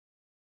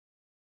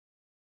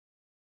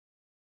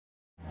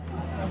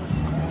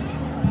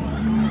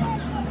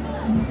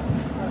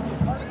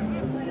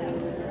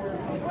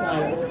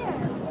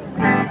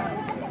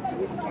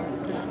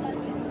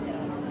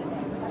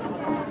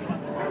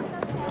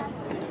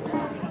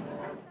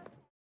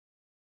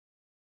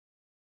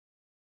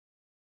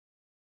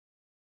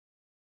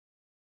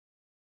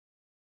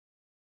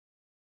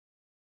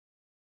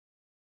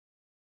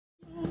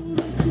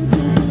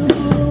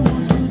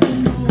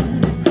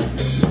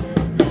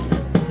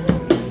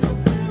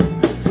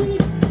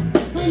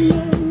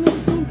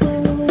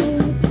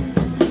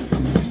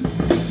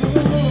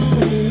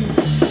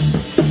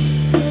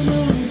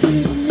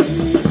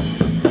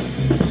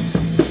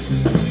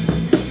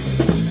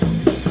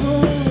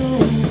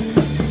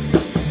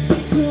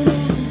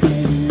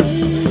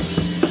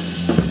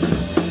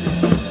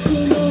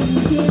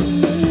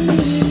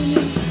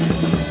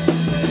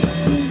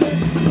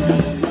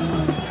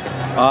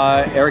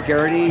Eric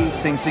Garrity,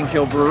 Sing Sing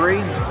Kill Brewery.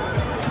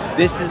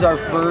 This is our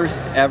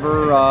first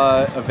ever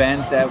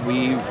event that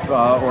we've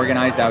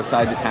organized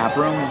outside the tap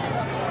room.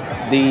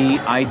 The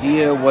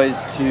idea was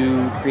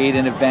to create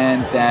an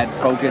event that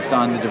focused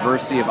on the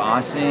diversity of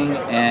Ossining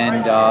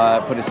and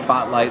put a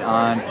spotlight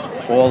on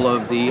all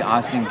of the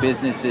Ossining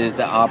businesses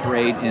that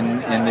operate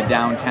in the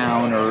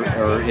downtown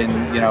or in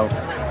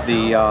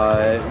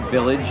the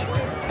village,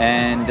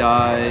 and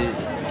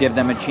give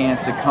them a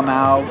chance to come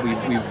out.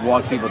 We've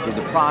walked people through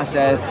the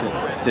process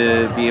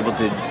to be able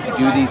to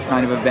do these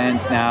kind of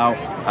events now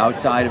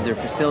outside of their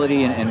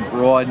facility and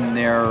broaden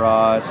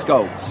their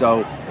scope.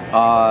 So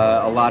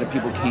a lot of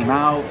people came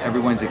out,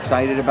 everyone's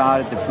excited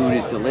about it, the food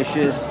is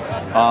delicious,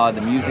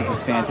 the music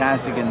is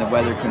fantastic, and the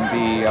weather couldn't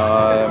be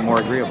more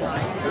agreeable.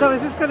 So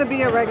is this going to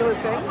be a regular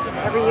thing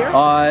every year?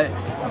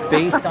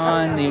 Based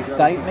on the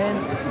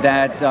excitement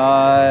that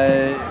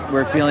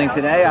we're feeling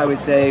today, I would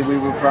say we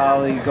would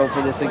probably go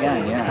for this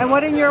again, yeah. And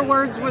what, in your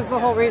words, was the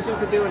whole reason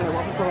for doing it?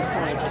 What was the whole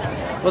point?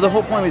 Well, the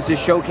whole point was to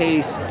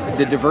showcase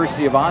the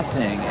diversity of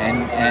Ossining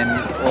and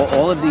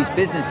all of these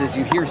businesses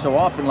you hear so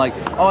often, like,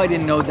 oh, I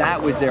didn't know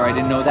that was there, I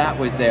didn't know that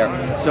was there.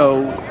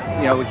 So,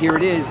 here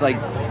it is, like,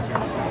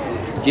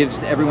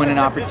 gives everyone an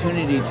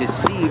opportunity to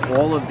see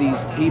all of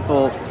these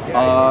people,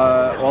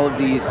 all of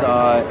these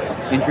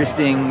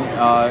interesting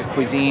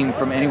cuisine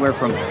from anywhere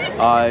from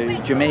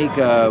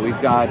Jamaica,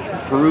 we've got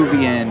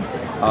Peruvian,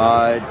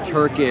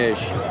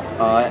 Turkish,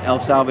 El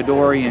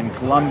Salvadorian,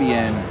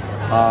 Colombian,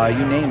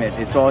 you name it.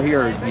 It's all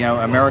here.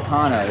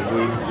 Americana.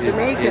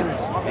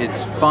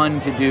 It's fun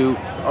to do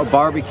a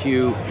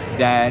barbecue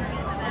that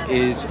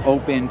is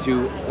open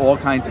to all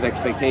kinds of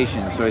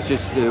expectations. So it's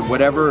just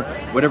whatever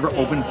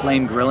open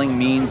flame grilling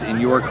means in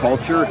your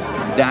culture.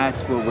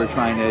 That's what we're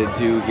trying to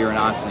do here in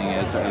Ossining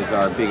as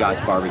our Big Oss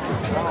barbecue.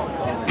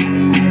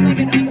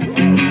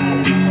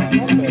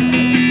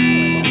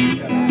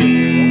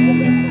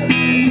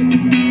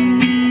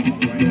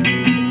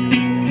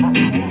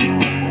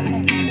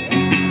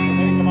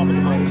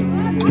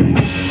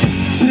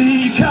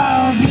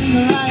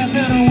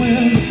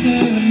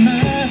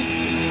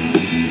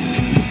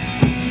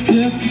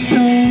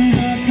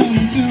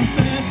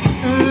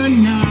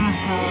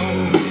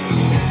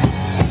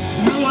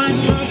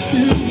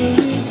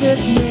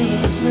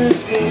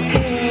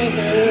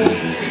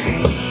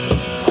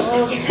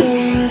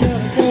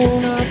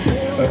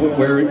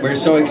 We're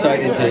so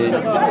excited to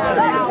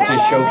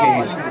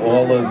showcase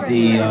all of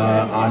the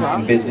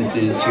Ossining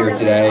businesses here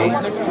today.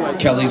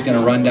 Kelly's going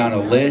to run down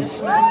a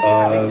list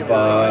of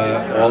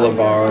all of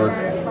our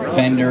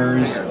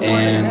vendors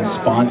and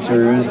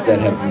sponsors that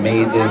have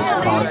made this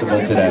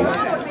possible today.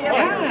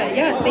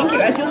 Yeah, thank you.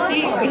 As you'll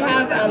see, we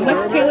have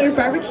Lex Taylor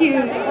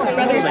Barbecue,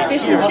 Brothers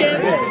Fish and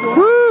Chips.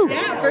 Woo!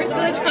 Yeah, First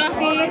Village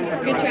Coffee,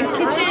 Good Choice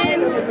Kitchen,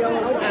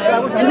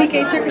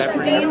 Malike Turkish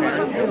Cuisine,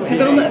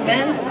 Goma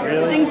Events,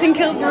 Sing Sing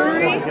Kill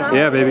Brewery.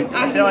 Yeah, baby.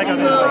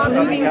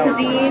 Moving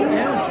Cuisine,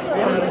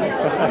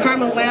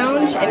 Karma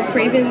Lounge, and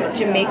Craven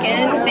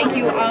Jamaican. Thank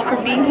you all for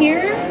being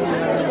here.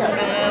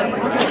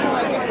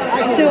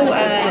 Also,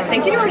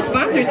 thank you to our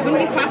sponsors. It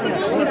wouldn't be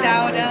possible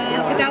without them.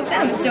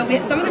 So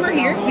some of them are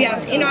here. We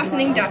have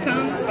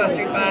inossining.com,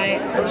 sponsored by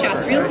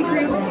Shots Realty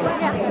Group,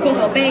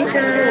 Coldwell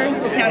Banker,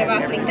 the Town of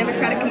Ossining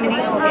Democratic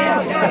Committee,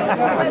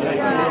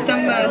 and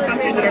some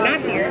sponsors that are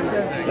not here,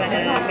 but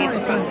made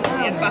this possible.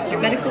 We have Foster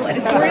Medical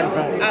Editorial,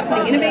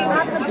 Ossining Innovate,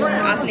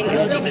 Ossining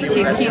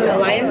LGBTQ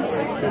Alliance,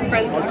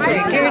 Friends of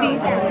Victoria Garrity,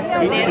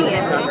 Nanny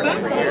and Papa,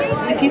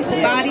 The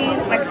Peaceful Body,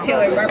 Lex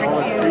Taylor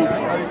Barbecue,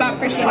 Bob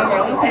Frisch and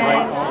Omar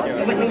Lopez,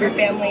 the Whitlinger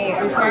Family,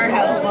 Squire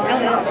House,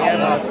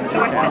 LLC, the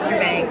Westchester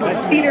Bank,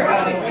 Theater O,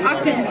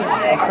 Octave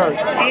Music,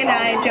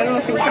 A&I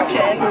General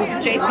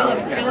Construction, J.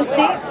 Phillips Real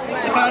Estate,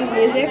 The Bond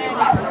Music,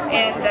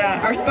 and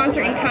our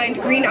sponsor in kind,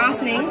 Green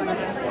Ossining,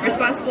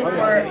 responsible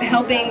for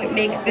helping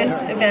make this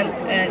event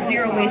a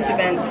zero waste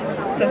event.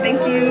 So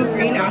thank you,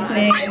 Green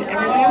Ossining, and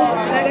everyone else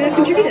that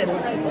contributed.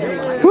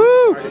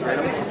 Woo!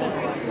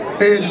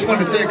 Hey, I just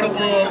wanted to say a couple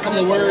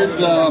of words.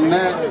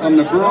 Matt, I'm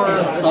the brewer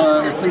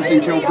at Sing Sing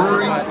Kill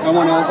Brewery. I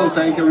want to also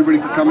thank everybody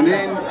for coming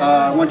in.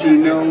 I want you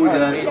to know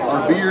that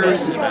our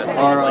beers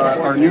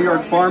are New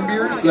York farm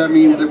beers. So that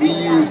means that we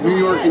use New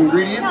York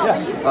ingredients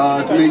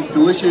to make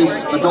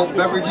delicious adult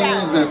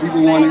beverages that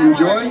people want to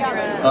enjoy.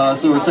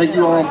 So thank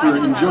you all for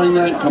enjoying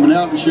that, coming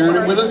out and sharing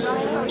it with us.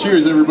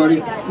 Cheers,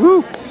 everybody.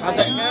 Woo!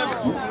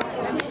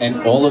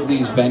 And all of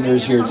these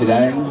vendors here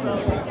today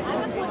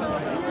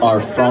are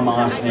from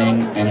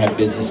Ossining and have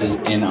businesses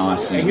in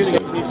Ossining. So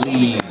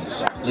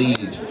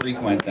please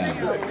frequent them.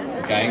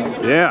 Okay?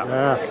 Yeah.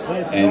 Yes.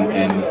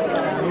 And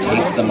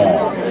taste them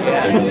all.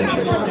 They're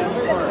delicious.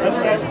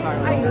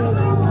 You're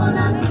the one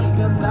I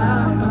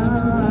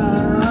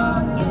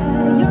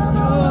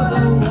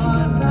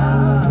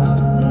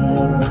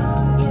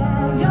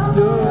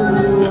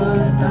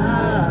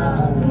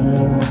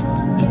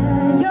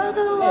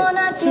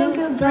think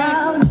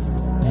about.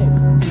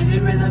 Get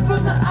it rhythm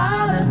from the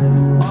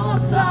island. All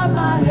inside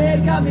my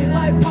head got me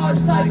like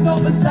parched like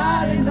over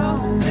side.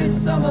 And it's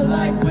summer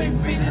like quick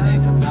breathing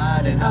and confiding.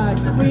 sliding. I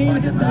could bring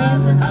like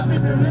 1,000. I've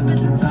been living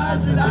since I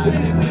said I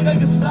could bring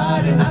like a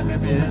sliding. I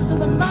could be lips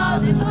with a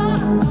mouth.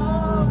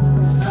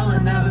 So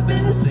I've never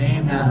been the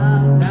same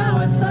now.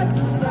 Now it's like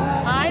a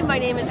slide. Hi, my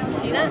name is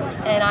Christina,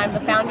 and I'm the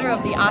founder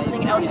of the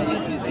Ossining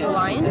LGBTQ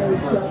Alliance.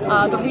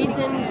 The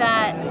reason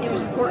that it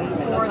was important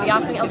for the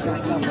Ossining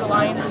LGBTQ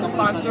Alliance to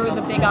sponsor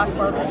the Big Oss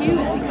BBQ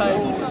is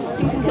because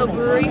Sinks and Kill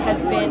Brewery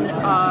has been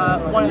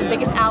one of the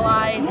biggest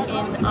allies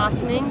in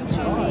Ossining to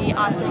the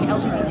Ossining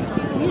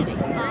LGBTQ community.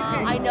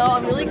 I know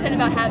I'm really excited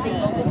about having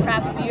local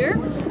craft beer.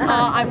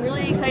 I'm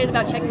really excited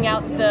about checking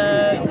out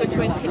the Good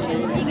Choice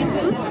Kitchen vegan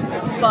booth,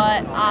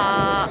 but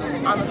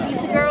I'm a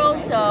pizza girl,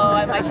 so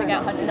I might check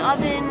out Hudson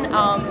Oven,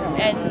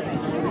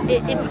 and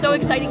it's so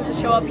exciting to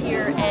show up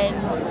here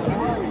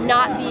and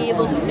not be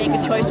able to make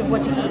a choice of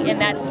what to eat,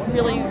 and that's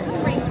really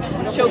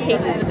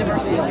showcases the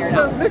diversity here.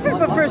 So this is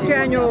the first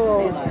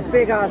annual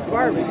Big Oss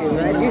BBQ,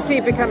 right? Do you see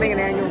it becoming an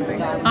annual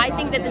thing? I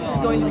think that this is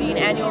going to be an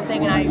annual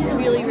thing, and I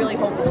really, really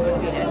hope it's going to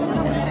be an annual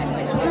thing.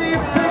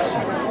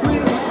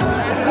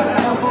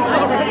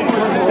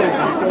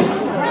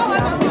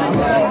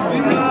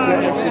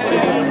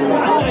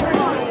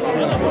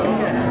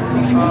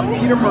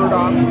 Peter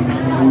Murdoch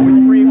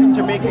with Craving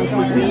Jamaican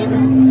Cuisine.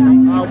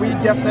 We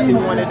definitely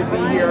wanted to be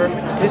here.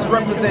 This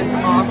represents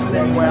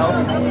Ossining well.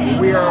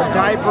 We are a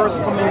diverse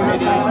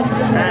community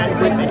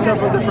and with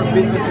several different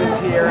businesses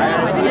here,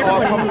 and we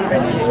all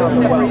complement each other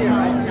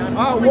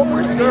well. What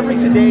we're serving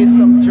today is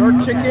some jerk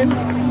chicken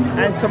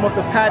and some of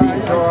the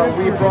patties. So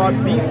we brought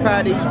beef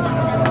patty,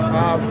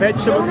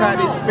 vegetable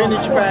patties,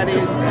 spinach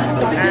patties,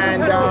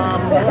 and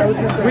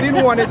we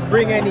didn't want to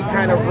bring any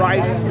kind of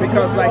rice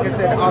because, like I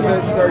said,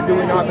 others are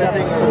doing other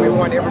things, so we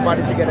want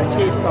everybody to get a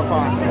taste of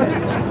Ossining.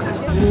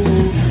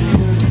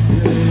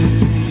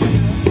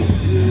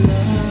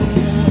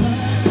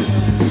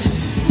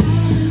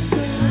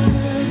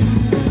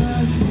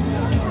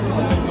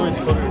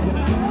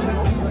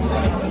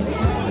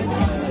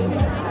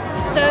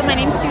 So my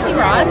name is Susie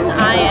Ross.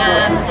 I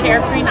am chair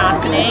of Green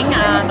Ossining.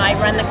 I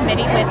run the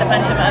committee with a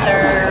bunch of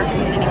other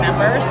community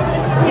members.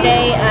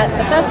 Today at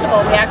the festival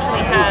we actually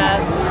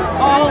have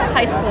all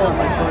high school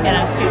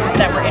students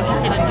that were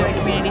interested in doing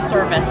community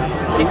service.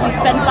 But if you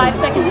spend 5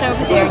 seconds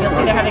over there, you'll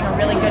see they're having a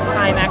really good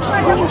time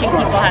actually teaching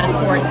people how to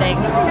sort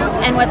things.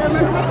 And what's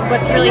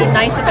really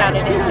nice about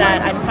it is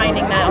that I'm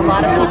finding that a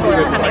lot of people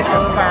are coming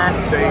over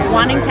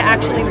wanting to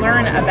actually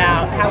learn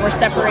about how we're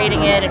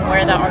separating it and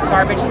where the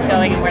garbage is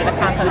going and where the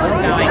compost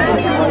is going.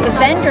 The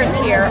vendors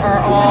here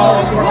are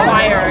all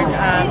required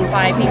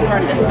by being part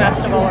of this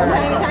festival or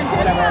whatever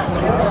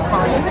we're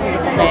calling this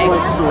beautiful day.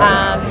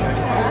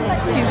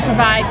 To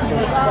provide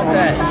compostable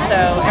goods. So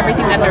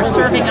everything that they're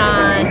serving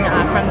on,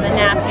 from the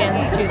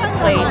napkins to the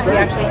plates, we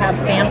actually have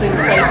bamboo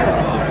plates that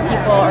the pizza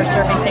people are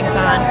serving things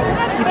on.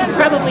 You can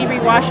probably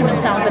rewash them and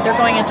sell them, but they're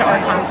going into our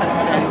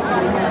compost bins.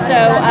 So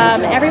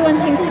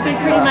everyone seems to be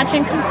pretty much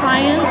in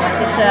compliance.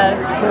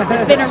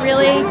 It's been a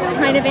really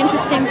kind of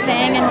interesting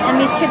thing, and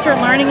these kids are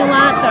learning a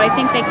lot, so I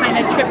think they kind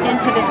of tripped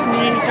into this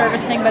community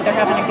service thing, but they're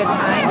having a good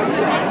time.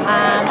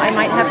 I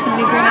might have some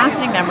new Green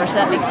Ossining members, so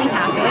that makes me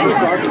happy.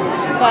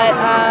 But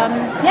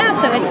yeah,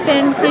 so it's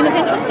been kind of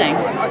interesting.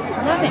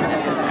 Loving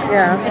this event.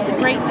 Yeah. It's a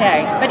great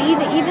day. But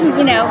even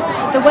you know,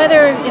 the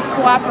weather is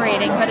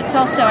cooperating, but it's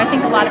also, I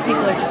think a lot of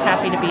people are just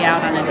happy to be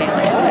out on a day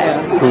like today.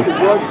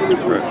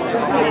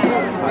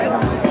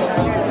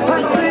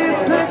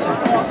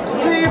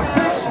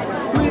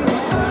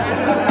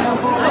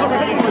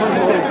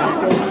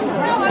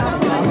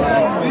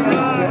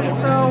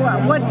 So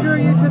what drew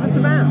you to this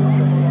event?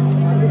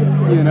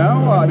 You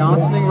know, an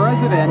Ossining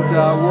resident,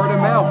 word of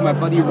mouth. My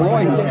buddy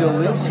Roy, who still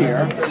lives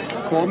here,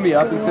 called me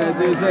up and said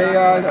there's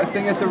a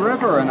thing at the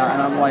river, and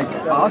I'm like,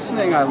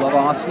 Ossining, I love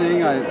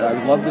Ossining,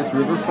 I love this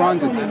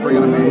riverfront, it's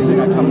freaking amazing.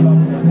 I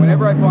come,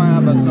 whenever I find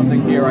out about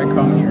something here, I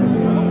come here.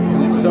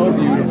 And it's so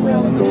beautiful,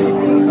 and the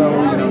people are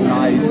so, you know,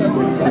 nice.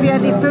 Have you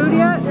had any food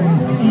yet?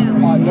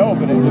 No,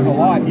 but there's a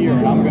lot here,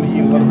 and I'm going to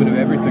eat a little bit of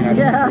everything.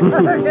 Yeah,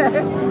 okay.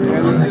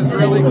 Yeah, this is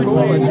really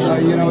cool. It's,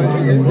 you know,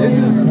 this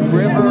is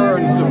river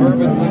and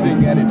suburban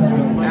living at its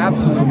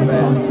absolute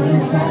best.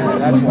 Yeah,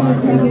 that's why.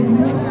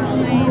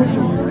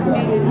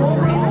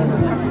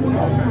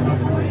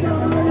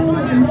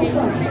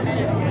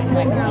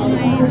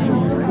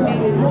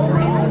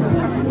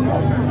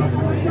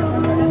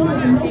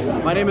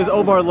 My name is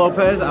Omar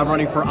Lopez. I'm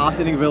running for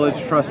Ossining Village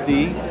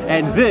Trustee,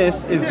 and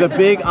this is the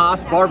Big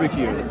Oss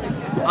BBQ.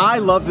 I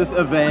love this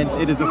event.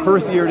 It is the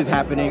first year it is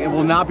happening. It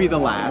will not be the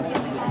last.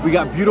 We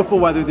got beautiful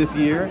weather this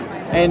year,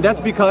 and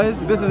that's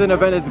because this is an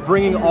event that's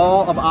bringing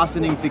all of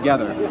Ossining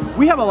together.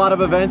 We have a lot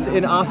of events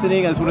in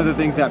Ossining as one of the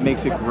things that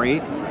makes it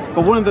great,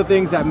 but one of the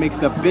things that makes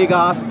the Big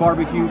Oss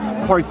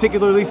BBQ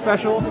particularly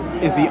special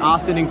is the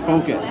Ossining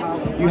focus.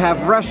 You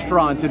have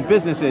restaurants and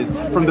businesses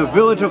from the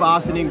village of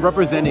Ossining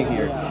representing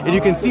here, and you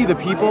can see the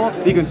people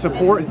that you can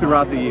support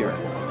throughout the year.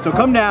 So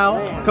come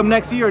now, come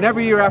next year, and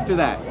every year after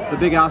that, the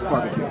Big Oss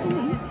BBQ.